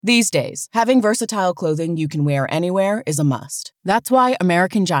These days, having versatile clothing you can wear anywhere is a must. That's why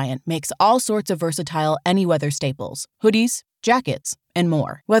American Giant makes all sorts of versatile any-weather staples, hoodies, jackets, and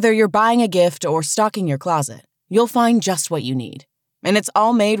more. Whether you're buying a gift or stocking your closet, you'll find just what you need. And it's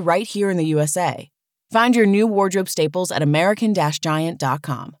all made right here in the USA. Find your new wardrobe staples at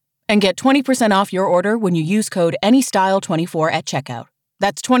American-Giant.com and get 20% off your order when you use code ANYSTYLE24 at checkout.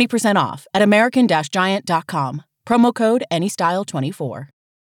 That's 20% off at American-Giant.com. Promo code ANYSTYLE24.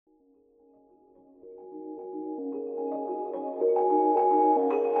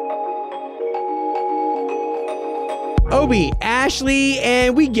 Obie, Ashley,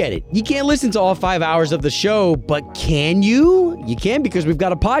 and we get it. You can't listen to all 5 hours of the show, but can you? You can, because we've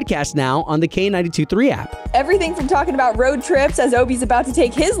got a podcast now on the K92.3 app. Everything from talking about road trips, as Obie's about to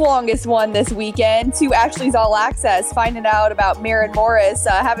take his longest one this weekend, to Ashley's All Access, finding out about Maren Morris,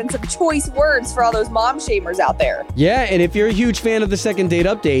 having some choice words for all those mom shamers out there. Yeah, and if you're a huge fan of the Second Date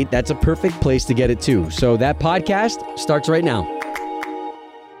Update, that's a perfect place to get it too. So that podcast starts right now.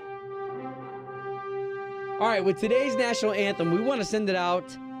 All right, with today's national anthem, we want to send it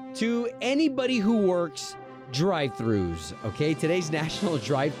out to anybody who works drive-thrus, okay? Today's National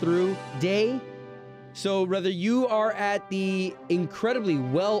Drive-Thru Day. So whether you are at the incredibly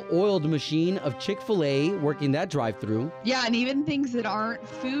well-oiled machine of Chick-fil-A working that drive-thru. Yeah, and even things that aren't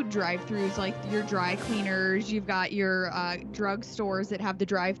food drive-thrus, like your dry cleaners, you've got your drug stores that have the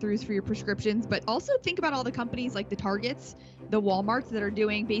drive-thrus for your prescriptions, but also think about all the companies like the Targets, the Walmarts that are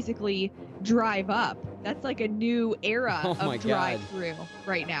doing basically drive up. That's like a new era of drive-thru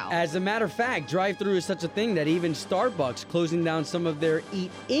right now. As a matter of fact, drive-thru is such a thing that even Starbucks closing down some of their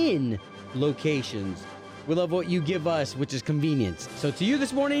eat-in locations. We love what you give us, which is convenience. So to you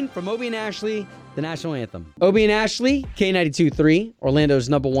this morning, from Obie and Ashley, the national anthem. Obie and Ashley, K92.3, Orlando's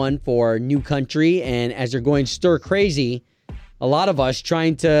 #1 for new country. And as you're going stir crazy, a lot of us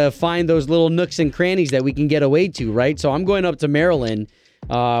trying to find those little nooks and crannies that we can get away to, right? So I'm going up to Maryland,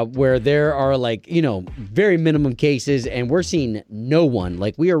 where there are very minimum cases, and we're seeing no one.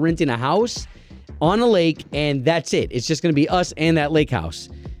 Like, we are renting a house on a lake, and that's it. It's just going to be us and that lake house.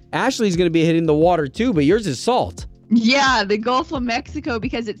 Ashley's going to be hitting the water too, but yours is salt. Yeah, the Gulf of Mexico,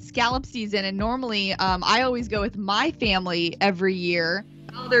 because it's scallop season, and normally I always go with my family every year.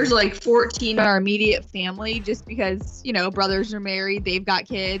 There's like 14 in our immediate family, just because, brothers are married, they've got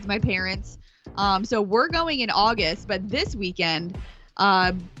kids, my parents. So we're going in August, but this weekend,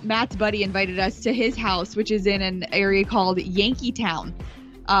 Matt's buddy invited us to his house, which is in an area called Yankeetown,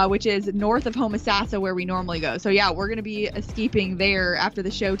 which is north of Homosassa, where we normally go. So yeah, we're going to be escaping there after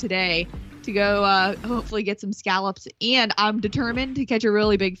the show today to go hopefully get some scallops, and I'm determined to catch a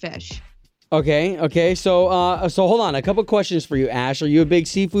really big fish. Okay. So hold on. A couple questions for you, Ash. Are you a big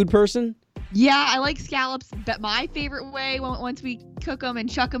seafood person? Yeah, I like scallops, but my favorite way, once we cook them and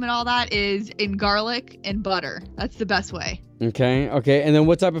chuck them and all that, is in garlic and butter. That's the best way. Okay. And then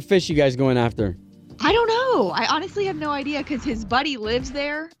what type of fish you guys going after? I don't know. I honestly have no idea, because his buddy lives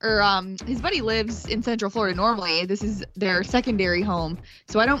there, or his buddy lives in Central Florida normally. This is their secondary home.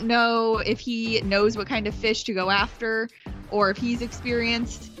 So I don't know if he knows what kind of fish to go after, or if he's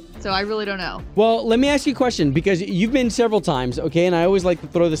experienced. So I really don't know. Well, let me ask you a question, because you've been several times, okay? And I always like to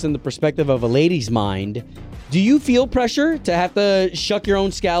throw this in the perspective of a lady's mind. Do you feel pressure to have to shuck your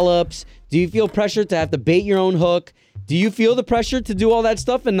own scallops? Do you feel pressure to have to bait your own hook? Do you feel the pressure to do all that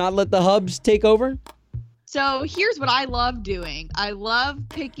stuff and not let the hubs take over? So here's what I love doing. I love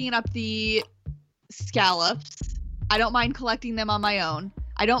picking up the scallops. I don't mind collecting them on my own.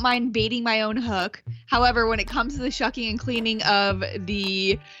 I don't mind baiting my own hook. However, when it comes to the shucking and cleaning of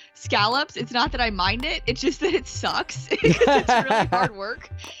the scallops, it's not that I mind it. It's just that it sucks. It's really hard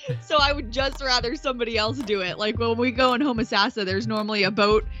work. So I would just rather somebody else do it. Like when we go in Homosassa, there's normally a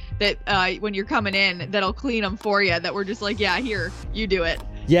boat that when you're coming in that'll clean them for you, that we're just like, yeah, here, you do it.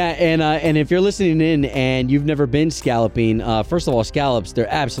 Yeah, and if you're listening in and you've never been scalloping, first of all, scallops,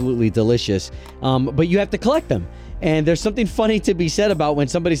 they're absolutely delicious, but you have to collect them. And there's something funny to be said about when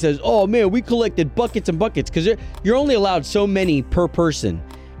somebody says, oh man, we collected buckets and buckets, because you're only allowed so many per person,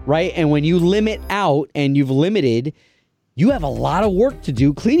 right? And when you limit out and you've limited, you have a lot of work to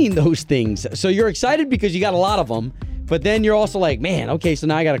do cleaning those things. So you're excited because you got a lot of them, but then you're also like, man, okay, so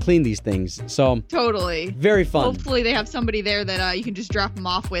now I got to clean these things. So totally. Very fun. Hopefully they have somebody there that you can just drop them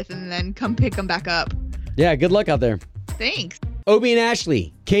off with and then come pick them back up. Yeah, good luck out there. Thanks. Obie and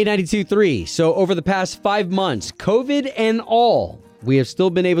Ashley, K92.3. So over the past 5 months, COVID and all, we have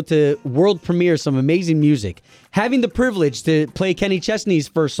still been able to world premiere some amazing music. Having the privilege to play Kenny Chesney's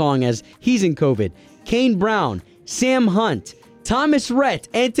first song as he's in COVID, Kane Brown, Sam Hunt, Thomas Rhett,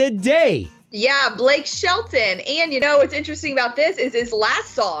 and today Yeah, Blake Shelton. And what's interesting about this is his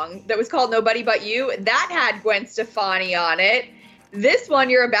last song that was called Nobody But You, that had Gwen Stefani on it. This one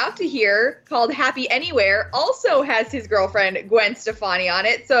you're about to hear, called Happy Anywhere, also has his girlfriend Gwen Stefani on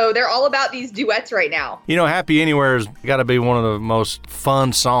it. So they're all about these duets right now. Happy Anywhere has got to be one of the most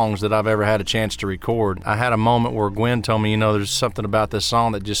fun songs that I've ever had a chance to record. I had a moment where Gwen told me, there's something about this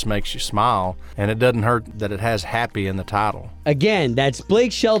song that just makes you smile, and it doesn't hurt that it has happy in the title. Again, that's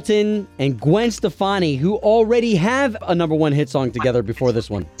Blake Shelton and Gwen Stefani, who already have a number one hit song together before this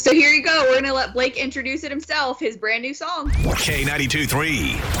one. So here you go. We're going to let Blake introduce it himself, his brand new song.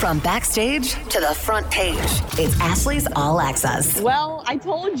 K92.3. From backstage to the front page, it's Ashley's All Access. Well, I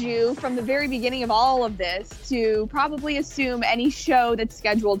told you from the very beginning of all of this to probably assume any show that's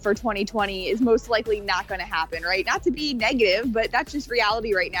scheduled for 2020 is most likely not going to happen, right? Not to be negative, but that's just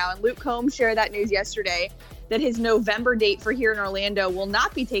reality right now. And Luke Combs shared that news yesterday, that his November date for here in Orlando will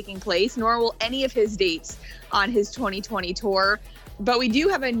not be taking place, nor will any of his dates on his 2020 tour. But we do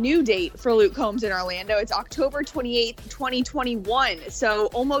have a new date for Luke Combs in Orlando. It's October 28th, 2021. So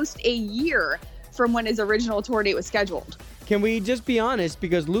almost a year from when his original tour date was scheduled. Can we just be honest?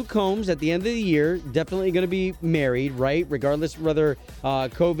 Because Luke Combs, at the end of the year, definitely going to be married, right? Regardless whether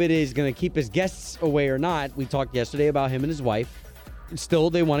COVID is going to keep his guests away or not. We talked yesterday about him and his wife. Still,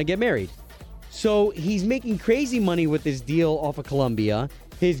 they want to get married. So he's making crazy money with his deal off of Columbia,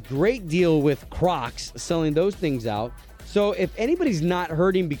 his great deal with Crocs, selling those things out. So if anybody's not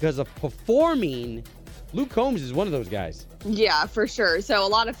hurting because of performing, Luke Combs is one of those guys. Yeah, for sure. So a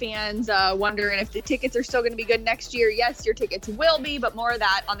lot of fans wondering if the tickets are still going to be good next year. Yes, your tickets will be, but more of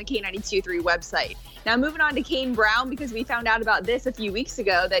that on the K92.3 website. Now moving on to Kane Brown, because we found out about this a few weeks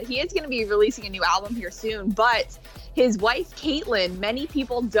ago, that he is going to be releasing a new album here soon. But his wife, Caitlyn, many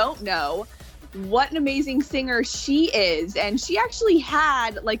people don't know what an amazing singer she is. And she actually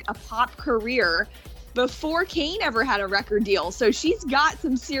had like a pop career before Kane ever had a record deal. So she's got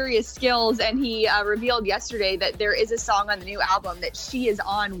some serious skills, and he revealed yesterday that there is a song on the new album that she is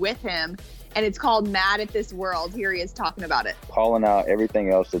on with him, and it's called Mad at This World. Here he is talking about it. Calling out everything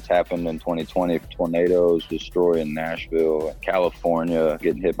else that's happened in 2020, tornadoes, destroying Nashville, California,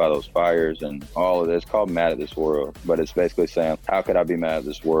 getting hit by those fires, and all of this, called Mad at This World. But it's basically saying, how could I be mad at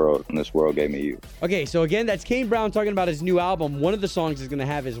this world when this world gave me you? Okay, so again, that's Kane Brown talking about his new album. One of the songs is going to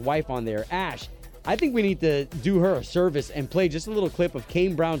have his wife on there, Ash. I think we need to do her a service and play just a little clip of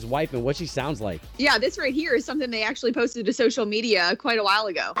Kane Brown's wife and what she sounds like. Yeah, this right here is something they actually posted to social media quite a while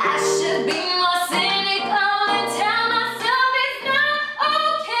ago. I should be more cynical and tell myself it's not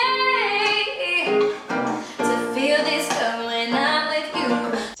okay to feel this good when I'm with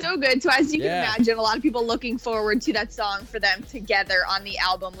you. So good. So as you can imagine, a lot of people looking forward to that song for them together on the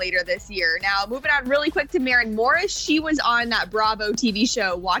album later this year. Now, moving on really quick to Maren Morris. She was on that Bravo TV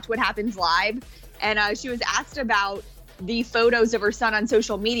show, Watch What Happens Live. And she was asked about the photos of her son on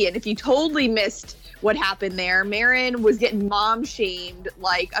social media. And if you totally missed what happened there, Maren was getting mom shamed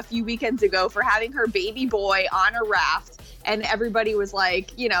like a few weekends ago for having her baby boy on a raft. And everybody was like,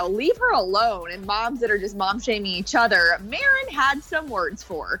 leave her alone. And moms that are just mom shaming each other, Maren had some words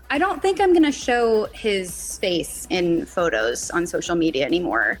for. I don't think I'm going to show his face in photos on social media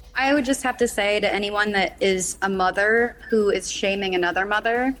anymore. I would just have to say to anyone that is a mother who is shaming another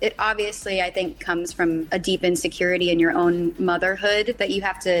mother, it obviously, I think, comes from a deep insecurity in your own motherhood that you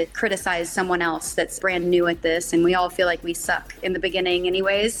have to criticize someone else that's brand new at this. And we all feel like we suck in the beginning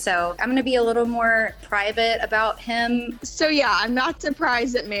anyways. So I'm going to be a little more private about him. So yeah, I'm not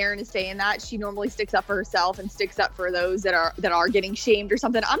surprised that Maren is saying that. She normally sticks up for herself and sticks up for those that are getting shamed or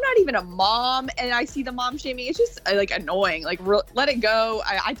something. I'm not even a mom, and I see the mom shaming. It's just like annoying. Like let it go.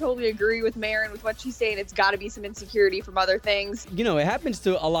 I totally agree with Maren with what she's saying. It's got to be some insecurity from other things. It happens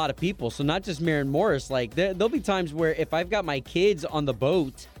to a lot of people. So not just Maren Morris. Like there'll be times where if I've got my kids on the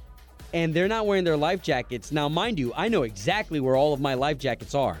boat and they're not wearing their life jackets. Now, mind you, I know exactly where all of my life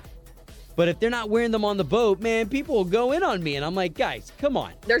jackets are. But if they're not wearing them on the boat, man, people will go in on me. And I'm like, guys, come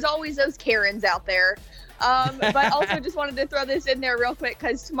on. There's always those Karens out there. But also just wanted to throw this in there real quick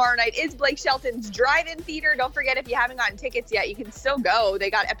because tomorrow night is Blake Shelton's Drive-In Theater. Don't forget, if you haven't gotten tickets yet, you can still go.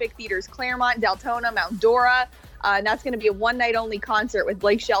 They got Epic Theaters Claremont, Deltona, Mount Dora. And that's going to be a one-night-only concert with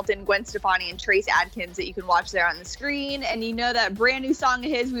Blake Shelton, Gwen Stefani, and Trace Adkins that you can watch there on the screen. And that brand new song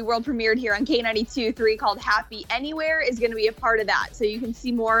of his we world premiered here on K92.3 called Happy Anywhere is going to be a part of that. So you can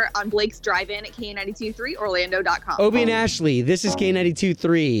see more on Blake's Drive-In at K92.3Orlando.com. Obie and Ashley, this is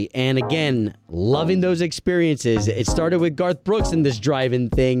K92.3. And again, loving those experiences. It started with Garth Brooks in this drive-in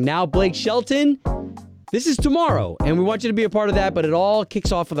thing. Now Blake Shelton. This is tomorrow, and we want you to be a part of that, but it all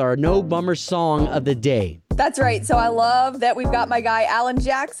kicks off with our No Bummer song of the day. That's right. So I love that we've got my guy, Alan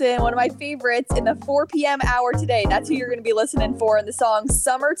Jackson, one of my favorites, in the 4 p.m. hour today. That's who you're going to be listening for in the song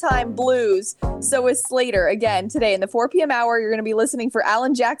Summertime Blues. So is Slater. Again, today in the 4 p.m. hour, you're going to be listening for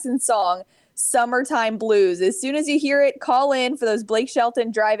Alan Jackson's song Summertime Blues. As soon as you hear it, call in for those Blake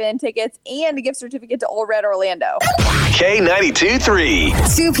Shelton drive-in tickets and a gift certificate to Ole Red Orlando.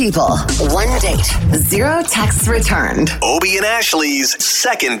 K92.3. 2 people, 1 date, 0 texts returned. Obie and Ashley's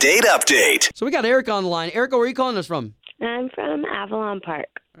second date update. So we got Erica on the line. Erica, where are you calling us from? I'm from Avalon Park.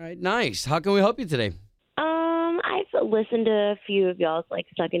 All right, nice. How can we help you today? I've listened to a few of y'all's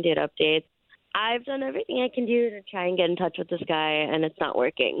second date updates. I've done everything I can do to try and get in touch with this guy, and it's not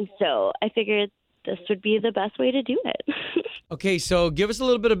working. So I figured this would be the best way to do it. Okay, so give us a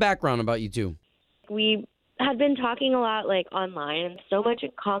little bit of background about you two. We had been talking a lot online, and so much in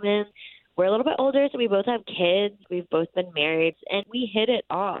common. We're a little bit older, so we both have kids. We've both been married, and we hit it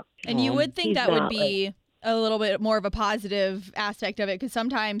off. And you would think He's that would not, be a little bit more of a positive aspect of it, because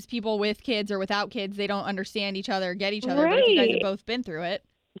sometimes people with kids or without kids, they don't understand each other, get each other. But if you guys have both been through it.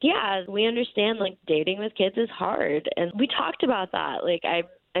 Yeah, we understand dating with kids is hard, and we talked about that.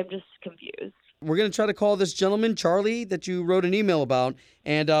 I'm just confused. We're going to try to call this gentleman, Charlie, that you wrote an email about,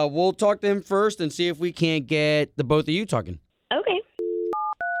 and we'll talk to him first and see if we can't get the both of you talking. Okay.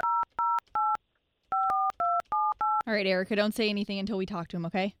 All right, Erica, don't say anything until we talk to him,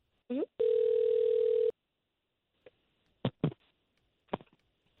 okay? Mm-hmm.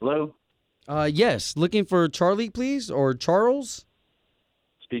 Hello? Yes, looking for Charlie, please, or Charles?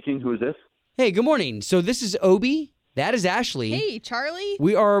 Speaking. Who is this? Hey, good morning. So this is Obie. That is Ashley. Hey, Charlie.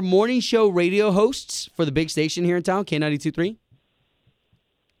 We are morning show radio hosts for the big station here in town, K92.3.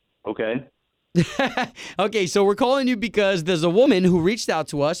 Okay. Okay, so we're calling you because there's a woman who reached out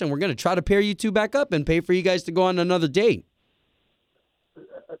to us, and we're going to try to pair you two back up and pay for you guys to go on another date.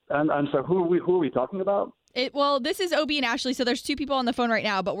 I'm sorry. Who are we talking about? Well, this is Obie and Ashley, so there's 2 people on the phone right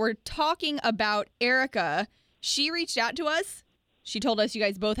now, but we're talking about Erica. She reached out to us. She told us you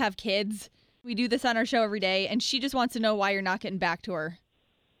guys both have kids. We do this on our show every day, and she just wants to know why you're not getting back to her.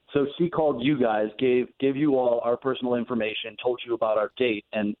 So she called you guys, gave you all our personal information, told you about our date,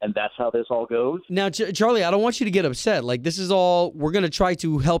 and that's how this all goes? Now, Charlie, I don't want you to get upset. This is all, we're going to try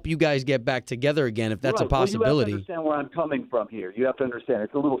to help you guys get back together again, if that's a possibility. Well, you have to understand where I'm coming from here. You have to understand.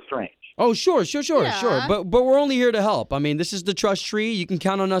 It's a little strange. Oh, sure. But we're only here to help. I mean, this is the trust tree. You can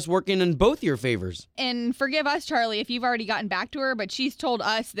count on us working in both your favors. And forgive us, Charlie, if you've already gotten back to her, but she's told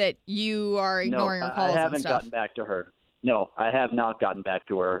us that you are ignoring her calls and stuff. I haven't gotten back to her. No, I have not gotten back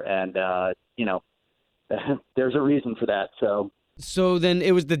to her, and, there's a reason for that, so. So then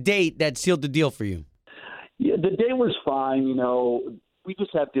it was the date that sealed the deal for you? Yeah, the date was fine, we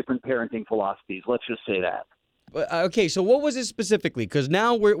just have different parenting philosophies, let's just say that. Okay, so what was it specifically? Because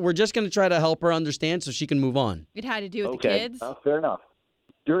now we're just going to try to help her understand so she can move on. It had to do with the kids? Fair enough.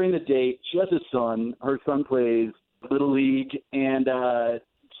 During the date, she has a son. Her son plays Little League, and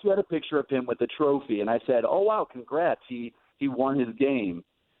she had a picture of him with a trophy, and I said, "Oh wow, congrats! He won his game."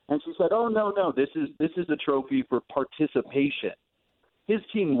 And she said, "Oh no, this is a trophy for participation. His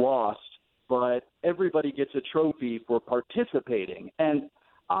team lost, but everybody gets a trophy for participating." And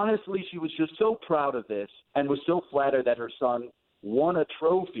honestly, she was just so proud of this and was so flattered that her son won a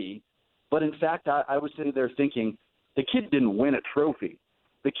trophy. But in fact, I was sitting there thinking, the kid didn't win a trophy.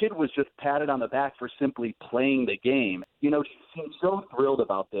 The kid was just patted on the back for simply playing the game. She seemed so thrilled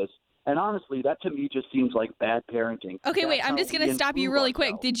about this. And honestly, that to me just seems like bad parenting. Okay, wait, I'm just going to stop you really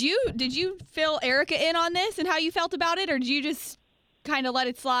quick. Did you fill Erica in on this and how you felt about it, or did you just kind of let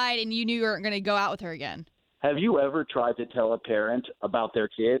it slide and you knew you weren't going to go out with her again? Have you ever tried to tell a parent about their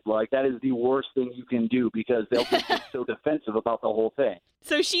kid? That is the worst thing you can do because they'll just get so defensive about the whole thing.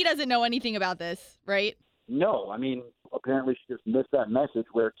 So she doesn't know anything about this, right? No, I mean, apparently she just missed that message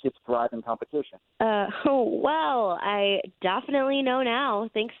where kids thrive in competition. Well, I definitely know now.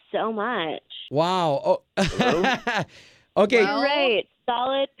 Thanks so much. Wow. Oh. Okay. Well, right.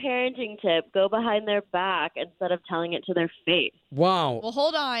 Solid parenting tip. Go behind their back instead of telling it to their face. Wow. Well,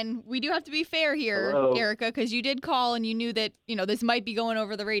 hold on. We do have to be fair here, Erica, because you did call and you knew that, this might be going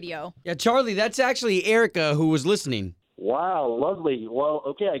over the radio. Yeah, Charlie, that's actually Erica who was listening. Wow, lovely. Well,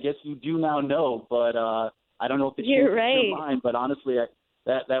 okay, I guess you do now know, but I don't know if it changes your mind, but honestly,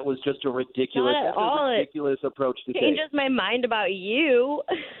 that was just a ridiculous, approach to take. Changes my mind about you.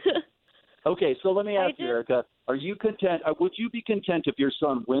 Okay, so let me ask you, Erica, are you content? Would you be content if your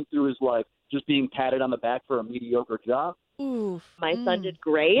son went through his life just being patted on the back for a mediocre job? Ooh. My son did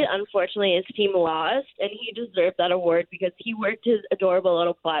great. Unfortunately, his team lost, and he deserved that award because he worked his adorable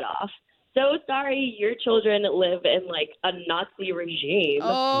little butt off. so sorry your children live in like a Nazi regime.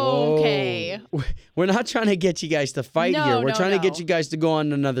 Okay. Whoa. We're not trying to get you guys to fight here. We're trying to get you guys to go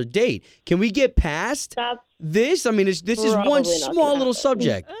on another date. Can we get past this? I mean, this is one small little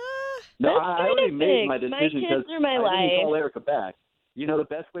subject. No, I already made my My decision kids are my I didn't call life. Erica back. You know, the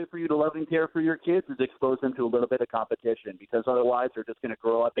best way for you to love and care for your kids is expose them to a little bit of competition, because otherwise they're just going to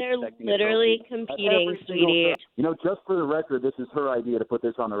grow up They're expecting a literally trophy competing, every single sweetie. time. You know, just for the record, this is her idea to put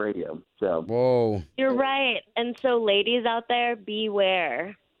this on the radio. So. Whoa. You're right. And so, ladies out there,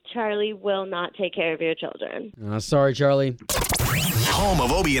 beware. Charlie will not take care of your children. Sorry, Charlie. Home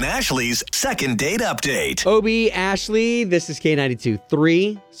of Obie and Ashley's second date update. Obie, Ashley, this is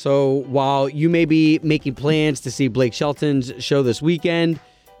K92.3. So while you may be making plans to see Blake Shelton's show this weekend,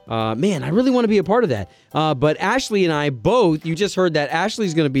 man, I really want to be a part of that. But Ashley and I both, you just heard that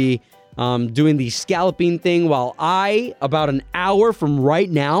Ashley's going to be doing the scalloping thing, while I, about an hour from right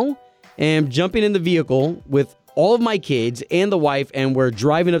now, am jumping in the vehicle with all of my kids and the wife, and we're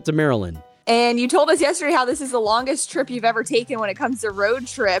driving up to Maryland. And you told us yesterday how this is the longest trip you've ever taken when it comes to road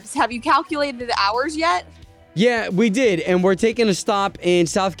trips. Have you calculated the hours yet? Yeah, we did. And we're taking a stop in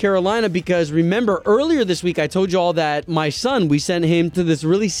South Carolina because remember earlier this week, I told you all that my son, we sent him to this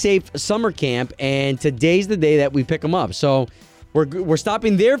really safe summer camp, and today's the day that we pick him up. So we're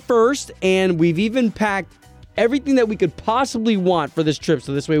stopping there first, and we've even packed everything that we could possibly want for this trip.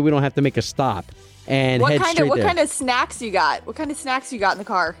 So this way we don't have to make a stop and head straight there. What kind of snacks you got? What kind of snacks you got in the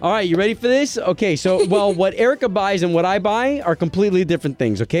car? All right, you ready for this? Okay, so, well, what Erica buys and what I buy are completely different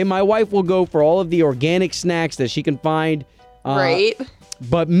things, okay? My wife will go for all of the organic snacks that she can find. Right.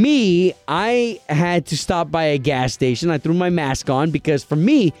 But me, I had to stop by a gas station. I threw my mask on because for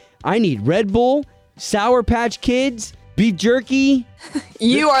me, I need Red Bull, Sour Patch Kids, beef jerky.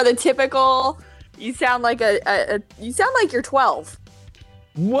 You are the typical, you sound like you sound like you're 12.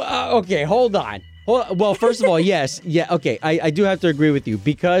 Okay, hold on. Well, first of all, yes. Yeah, okay. I do have to agree with you.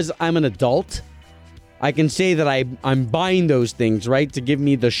 Because I'm an adult, I can say that I'm buying those things, right? To give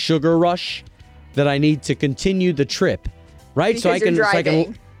me the sugar rush that I need to continue the trip, right? Because you're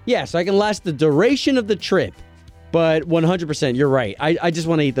driving. So I can last the duration of the trip. But 100%, you're right. I just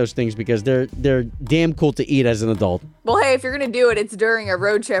want to eat those things because they're damn cool to eat as an adult. Well, hey, if you're going to do it, it's during a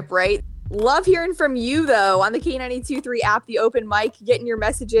road trip, right? Love hearing from you, though, on the K92.3 app, the open mic, getting your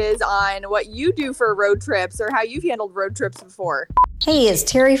messages on what you do for road trips or how you've handled road trips before. Hey, it's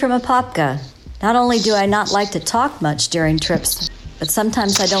Terry from Apopka. Not only do I not like to talk much during trips, but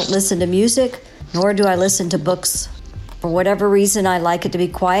sometimes I don't listen to music, nor do I listen to books. For whatever reason, I like it to be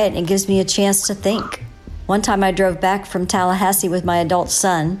quiet and it gives me a chance to think. One time I drove back from Tallahassee with my adult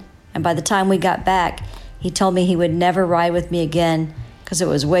son, and by the time we got back, he told me he would never ride with me again because it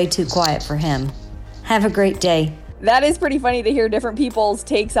was way too quiet for him. Have a great day. That is pretty funny to hear different people's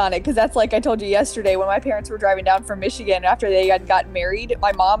takes on it, because that's like I told you yesterday when my parents were driving down from Michigan after they had gotten married.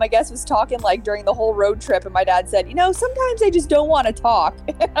 My mom, I guess, was talking like during the whole road trip, and my dad said, you know, sometimes I just don't want to talk.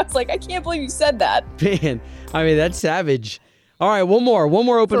 And I was like, I can't believe you said that. Man, I mean, that's savage. All right, one more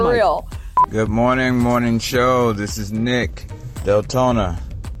open mic. For real. Good morning show. This is Nick Deltona.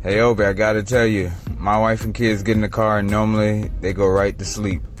 Hey, Obie, I gotta tell you, my wife and kids get in the car and normally they go right to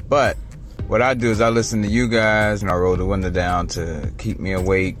sleep. But what I do is I listen to you guys and I roll the window down to keep me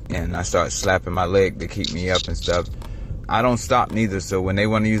awake, and I start slapping my leg to keep me up and stuff. I don't stop neither, so when they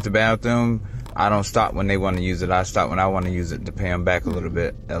want to use the bathroom, I don't stop when they want to use it. I stop when I want to use it to pay them back a little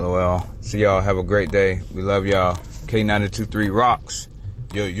bit. LOL. So y'all have a great day. We love y'all. K92.3 rocks.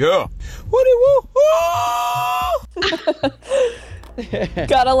 Yeah. Woody woo!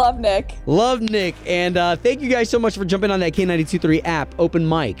 Gotta love Nick. Love Nick. And thank you guys so much for jumping on that K92.3 app, open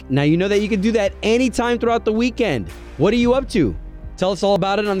mic. Now, you know that you can do that anytime throughout the weekend. What are you up to? Tell us all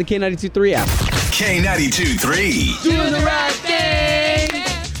about it on the K92.3 app. K92.3. Doing the right thing.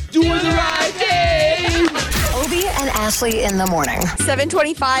 Doing the right thing. Obie and Ashley in the morning.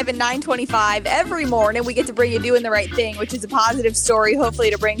 7:25 and 9:25 every morning. We get to bring you doing the right thing, which is a positive story, hopefully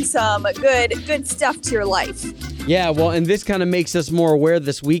to bring some good stuff to your life. Yeah, well, and this kind of makes us more aware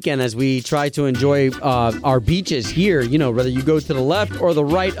this weekend as we try to enjoy our beaches here. You know, whether you go to the left or the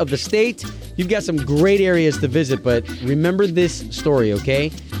right of the state, you've got some great areas to visit. But remember this story,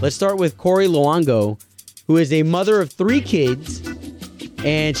 okay? Let's start with Corey Luongo, who is a mother of 3 kids,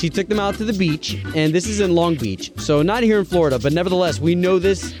 and she took them out to the beach. And this is in Long Beach, so not here in Florida, but nevertheless, we know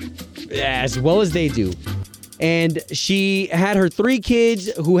this as well as they do. And she had her 3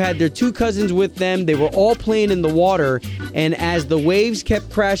 kids who had their 2 cousins with them. They were all playing in the water. And as the waves kept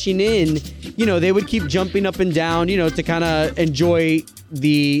crashing in, you know, they would keep jumping up and down, you know, to kind of enjoy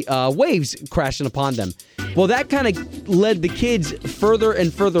the waves crashing upon them. Well, that kind of led the kids further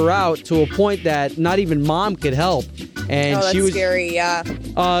and further out to a point that not even mom could help. And that's she was scary, yeah.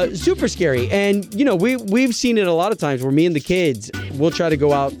 Super scary. And, you know, we've seen it a lot of times where me and the kids, we'll try to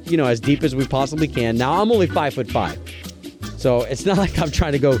go out, you know, as deep as we possibly can. Now, I'm only 5'5". So it's not like I'm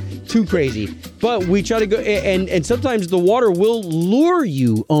trying to go too crazy. But we try to go, and sometimes the water will lure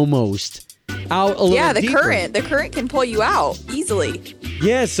you almost out a little deeper. The current can pull you out easily.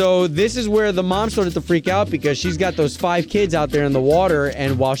 Yeah, so this is where the mom started to freak out because she's got those 5 kids out there in the water,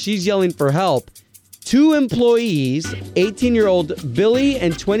 and while she's yelling for help, 2 employees, 18-year-old Billy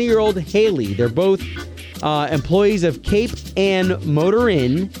and 20-year-old Haley, they're both employees of Cape Ann Motor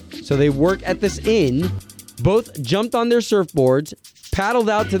Inn, so they work at this inn, both jumped on their surfboards, paddled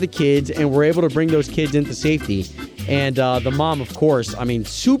out to the kids, and were able to bring those kids into safety. And the mom, of course, I mean,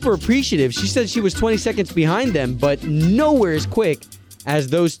 super appreciative. She said she was 20 seconds behind them, but nowhere as quick as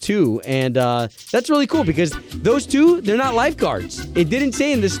those 2. And that's really cool because those 2, they're not lifeguards. It didn't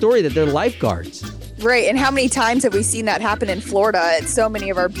say in this story that they're lifeguards. Right, and how many times have we seen that happen in Florida at so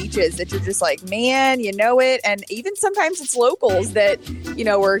many of our beaches that you're just like, man, you know it. And even sometimes it's locals that, you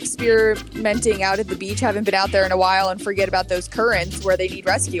know, were experimenting out at the beach, haven't been out there in a while, and forget about those currents where they need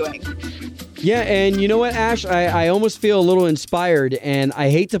rescuing. Yeah, and you know what, Ash? I almost feel a little inspired, and I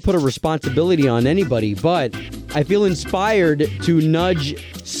hate to put a responsibility on anybody, but I feel inspired to nudge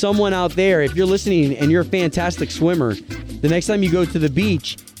someone out there. If you're listening and you're a fantastic swimmer, the next time you go to the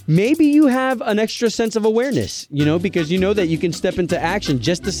beach, maybe you have an extra sense of awareness, you know, because you know that you can step into action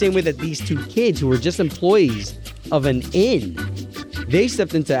just the same way that these 2 kids who were just employees of an inn, they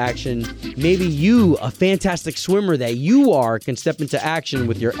stepped into action. Maybe you, a fantastic swimmer that you are, can step into action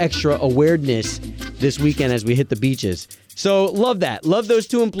with your extra awareness this weekend as we hit the beaches. So love that. Love those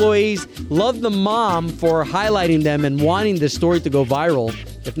 2 employees. Love the mom for highlighting them and wanting this story to go viral.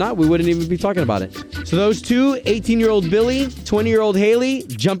 If not, we wouldn't even be talking about it. So those 2, 18-year-old Billy, 20-year-old Haley,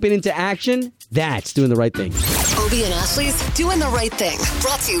 jumping into action, that's doing the right thing. Obie and Ashley's Doing the Right Thing.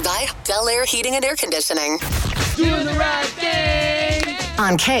 Brought to you by Bel Air Heating and Air Conditioning. Doing the right thing.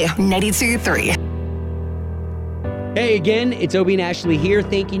 On K92.3. Hey again, it's Obie and Ashley here,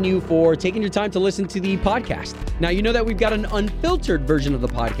 thanking you for taking your time to listen to the podcast. Now, you know that we've got an unfiltered version of the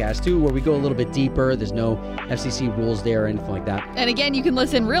podcast, too, where we go a little bit deeper. There's no FCC rules there or anything like that. And again, you can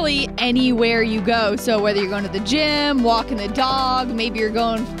listen really anywhere you go. So whether you're going to the gym, walking the dog, maybe you're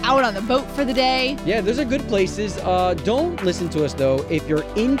going out on the boat for the day. Yeah, those are good places. Don't listen to us, though, if you're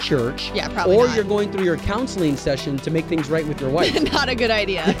in church. Yeah, probably or not. You're going through your counseling session to make things right with your wife. Not a good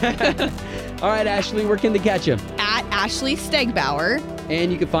idea. All right, Ashley, where can they catch you? At Ashley Stegbauer.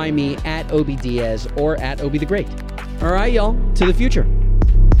 And you can find me at Obie Diaz or at Obie the Great. All right, y'all, to the future.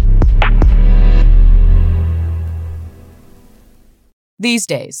 These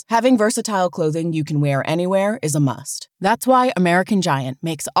days, having versatile clothing you can wear anywhere is a must. That's why American Giant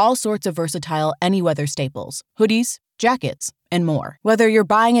makes all sorts of versatile any-weather staples, hoodies, jackets, and more. Whether you're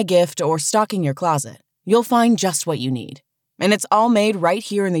buying a gift or stocking your closet, you'll find just what you need. And it's all made right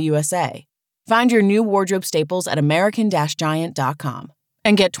here in the USA. Find your new wardrobe staples at American-Giant.com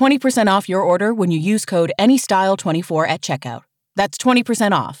and get 20% off your order when you use code ANYSTYLE24 at checkout. That's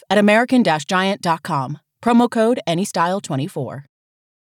 20% off at American-Giant.com. Promo code ANYSTYLE24.